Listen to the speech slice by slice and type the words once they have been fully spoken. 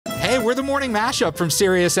Hey, we're the morning mashup from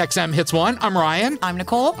SiriusXM Hits 1. I'm Ryan. I'm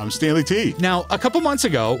Nicole. I'm Stanley T. Now, a couple months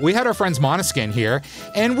ago, we had our friends Måneskin here,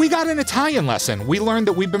 and we got an Italian lesson. We learned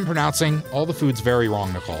that we've been pronouncing all the foods very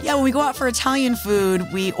wrong, Nicole. Yeah, when we go out for Italian food,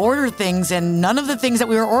 we order things, and none of the things that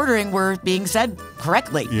we were ordering were being said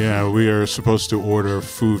correctly. Yeah, we are supposed to order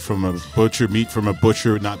food from a butcher, meat from a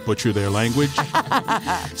butcher, not butcher their language.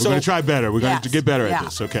 We're going to try better. We're going to get better at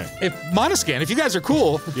this, okay? If Måneskin, if you guys are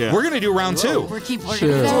cool, we're going to do round 2. We're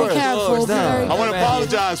Very careful. I want to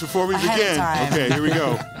apologize before we begin. Okay, here we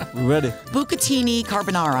go. We're ready. Bucatini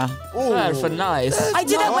carbonara. Perfect, nice. I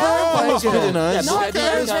did that well. It's pretty nice.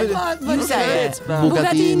 You say it.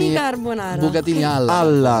 Bucatini carbonara. Bucatini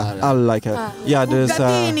alla. I like it. Yeah, there's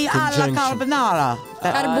Bucatini alla conjunction. carbonara.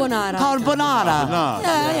 Carbonara. Carbonara.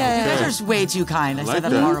 Yeah. You guys are just way too kind. I said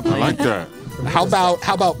that horribly. I like that. How about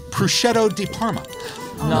prosciutto di Parma?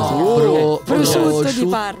 No. Prosciutto di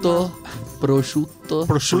Parma. Prosciutto.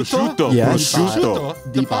 Prosciutto. Yes. Prosciutto.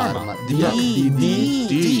 Di Parma. D.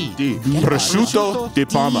 Prosciutto di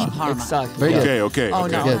Parma. Exactly. Very good. Okay. Oh,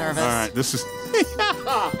 no, I'm nervous. All right, this is...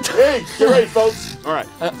 Hey, get ready, folks. All right.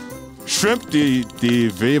 Shrimp di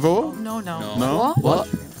vivo. No. No? What?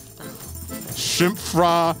 Shrimp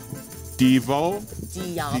fra divo.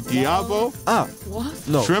 Diavo. What?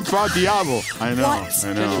 No. Shrimp fra diavo. I know. What?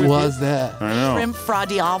 I know. What's that? I know. Shrimp fra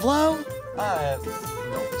diavolo?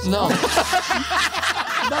 No.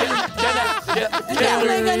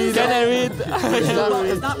 Can I read?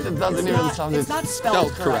 It doesn't even sound It's not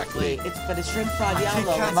spelled correctly. But it's shrimp fra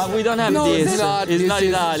diavolo. But we don't have No, this. it's not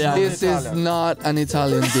Italian. This is not an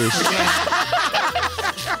Italian dish.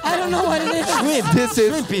 I don't know what it is. This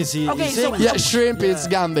is Shrimp is Okay, so yeah, shrimp is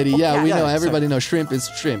gamberi. Yeah, we know. Everybody knows shrimp is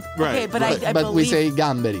shrimp. Okay, but I But we believe... say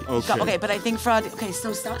gamberi. Okay, but I think Fra... Okay,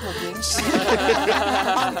 so stop looking.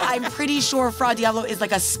 I'm pretty sure Fra Diavolo is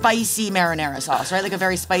like a spicy marinara sauce, right? Like a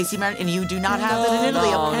very spicy marinara, and you do not have that in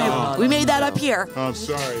Italy. Okay, we made that up here. Oh, I'm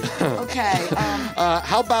sorry. Okay.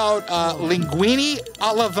 How about linguine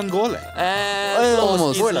alla vongole?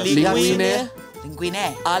 Almost. Linguine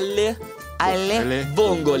Linguine. alle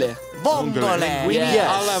vongole. Vongole. Linguine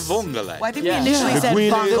Yeah. alla vongole. Well, I think we initially said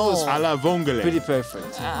Linguine vongole. alla vongole. pretty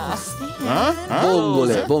perfect.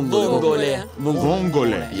 Vongole. Vongole.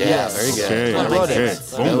 Vongole. Yeah, very good. Okay. Nailed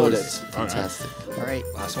Vongole. it. Fantastic. All right.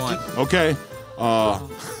 Last one. Okay.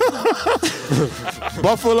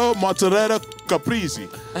 Buffalo mozzarella caprese.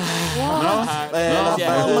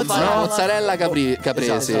 Mozzarella caprese.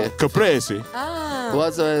 Caprese.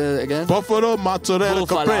 What's again? Buffalo mozzarella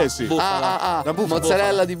caprese.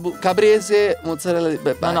 Mozzarella di caprese, mozzarella di...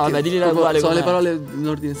 No, beh, dilli la uguale sono le com'è. parole in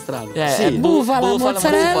ordine strano. Sì. Bufala,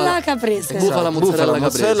 mozzarella, caprese. Bufala, mozzarella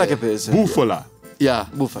Mozzarella caprese. caprese. Bufala. Yeah,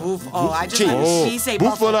 bufala. Oh, I just heard she say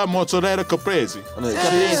buffalo. Bufala mozzarella caprese.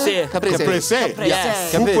 Caprese. Caprese.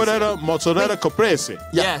 Yes. Bufala mozzarella caprese.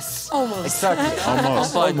 Yes. Almost.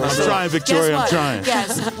 Almost. I'm trying, Victoria. I'm trying.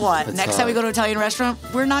 Guess what? Next time we go to an Italian restaurant,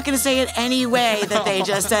 we're not going to say it any way that they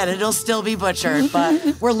just said. It'll still be butchered,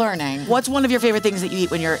 but we're learning. What's one of your favorite things that you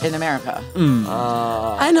eat when you're in America?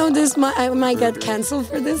 I know this. I might get canceled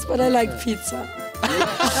for this, but I like pizza.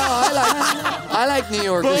 I like New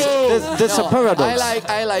York. That's a paradox.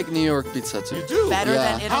 I like New York pizza too. Better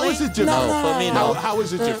than Italy? How is it different? No, for me, no. How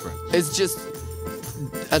is it different? It's just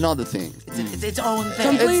another thing. It's its own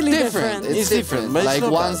thing. Completely It's different. It's different. but it's Like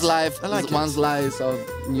not one bad. one slice of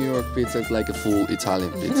New York pizza is like a full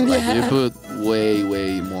Italian pizza. Like Yeah. you put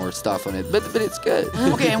way more stuff on it, but it's good.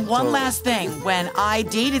 Okay, and one last thing. When I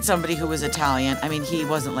dated somebody who was Italian, I mean, he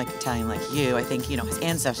wasn't like Italian like you. I think, his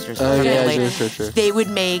ancestors were from yeah, Italy. sure. They would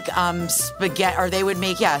make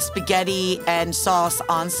spaghetti and sauce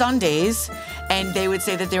on Sundays, and they would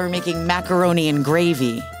say that they were making macaroni and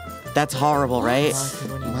gravy. That's horrible, right?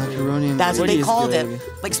 Macaroni and That's what Gravy they is called gravy. it.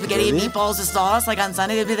 Like spaghetti and meatballs with sauce. Like on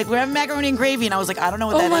Sunday, they'd be like, we're having macaroni and gravy. And I was like, I don't know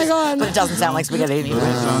what Oh that my is. God. But it doesn't sound like spaghetti and It's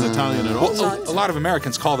meatballs. not Italian at all. A lot of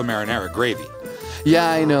Americans call the marinara gravy. Yeah,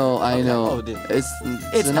 I know. Oh, It's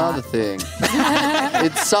It's another not. thing.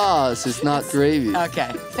 It's sauce. It's not gravy.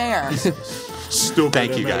 Okay, fair. Stupid.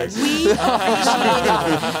 Thank you, guys. We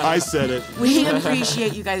I said it.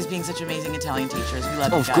 appreciate you guys being such amazing Italian teachers. We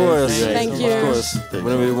love you Of guys. course. Thank you. Of course.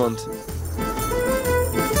 Whenever you want.